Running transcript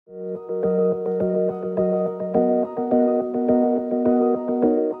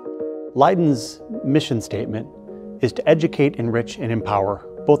Leyden's mission statement is to educate, enrich, and empower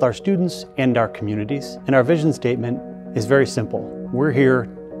both our students and our communities. And our vision statement is very simple. We're here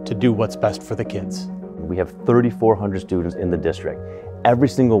to do what's best for the kids. We have 3,400 students in the district. Every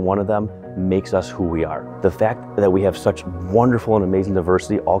single one of them makes us who we are. The fact that we have such wonderful and amazing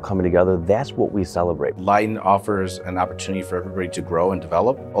diversity all coming together, that's what we celebrate. Leyden offers an opportunity for everybody to grow and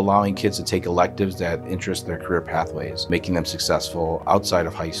develop, allowing kids to take electives that interest their career pathways, making them successful outside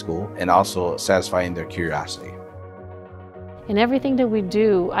of high school, and also satisfying their curiosity. In everything that we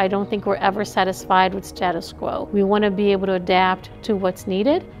do, I don't think we're ever satisfied with status quo. We want to be able to adapt to what's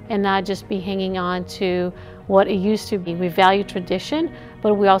needed and not just be hanging on to what it used to be. We value tradition,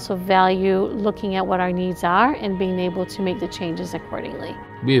 but we also value looking at what our needs are and being able to make the changes accordingly.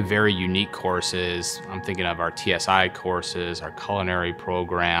 We have very unique courses. I'm thinking of our TSI courses, our culinary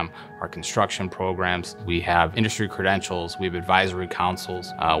program, our construction programs. We have industry credentials, we have advisory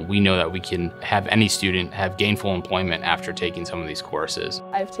councils. We know that we can have any student have gainful employment after taking some of these courses.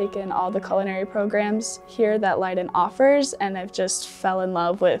 I've taken all the culinary programs here that Leyden offers, and I've just fell in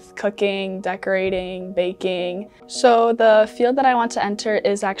love with cooking, decorating, baking. So the field that I want to enter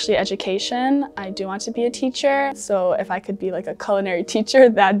is actually education. I do want to be a teacher, so if I could be like a culinary teacher,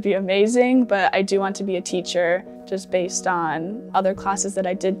 that'd be amazing, but I do want to be a teacher just based on other classes that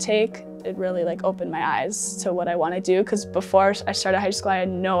I did take. It really opened my eyes to what I want to do, because before I started high school I had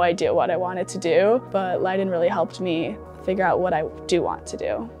no idea what I wanted to do, but Leyden really helped me figure out what I do want to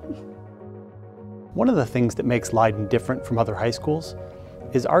do. One of the things that makes Leyden different from other high schools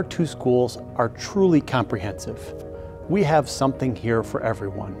is our two schools are truly comprehensive. We have something here for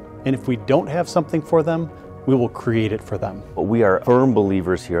everyone, and if we don't have something for them, we will create it for them. We are firm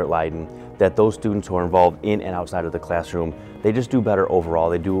believers here at Leyden that those students who are involved in and outside of the classroom, they just do better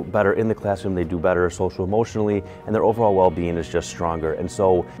overall. They do better in the classroom, they do better social emotionally, and their overall well-being is just stronger. And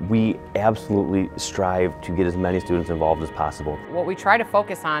so we absolutely strive to get as many students involved as possible. What we try to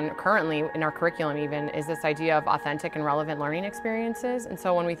focus on currently in our curriculum even is this idea of authentic and relevant learning experiences. And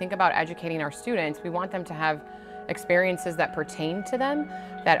so when we think about educating our students, we want them to have experiences that pertain to them,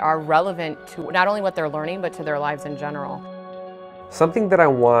 that are relevant to not only what they're learning, but to their lives in general. Something that I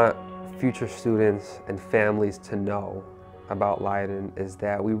want future students and families to know about Leyden is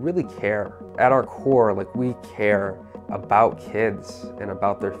that we really care. At our core, we care about kids and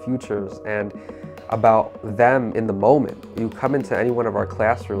about their futures and about them in the moment. You come into any one of our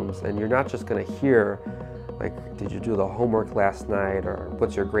classrooms and you're not just going to hear, did you do the homework last night, or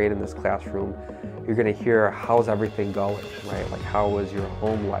what's your grade in this classroom? You're going to hear, how's everything going, right? How was your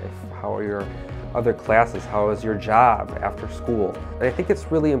home life? How are your other classes? How is your job after school? And I think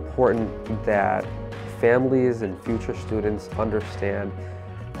it's really important that families and future students understand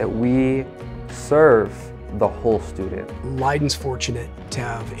that we serve the whole student. Leyden's fortunate to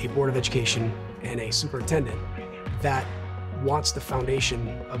have a Board of Education and a superintendent that wants the foundation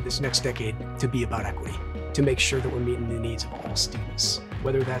of this next decade to be about equity, to make sure that we're meeting the needs of all students,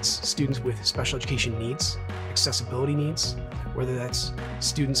 whether that's students with special education needs, accessibility needs, whether that's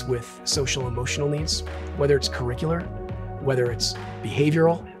students with social emotional needs, whether it's curricular, whether it's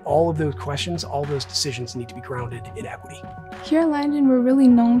behavioral. All of those questions, all those decisions need to be grounded in equity. Here at Leyden, we're really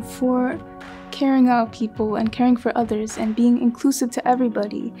known for caring about people and caring for others and being inclusive to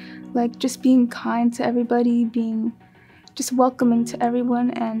everybody, just being kind to everybody, being just welcoming to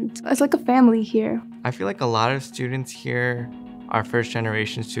everyone, and it's like a family here. I feel like a lot of students here are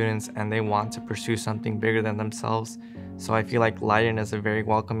first-generation students and they want to pursue something bigger than themselves. So I feel like Leyden is a very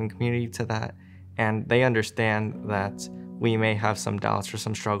welcoming community to that, and they understand that we may have some doubts or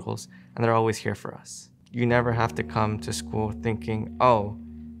some struggles, and they're always here for us. You never have to come to school thinking, oh,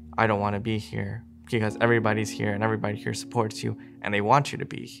 I don't want to be here, because everybody's here and everybody here supports you and they want you to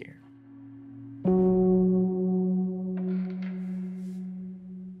be here.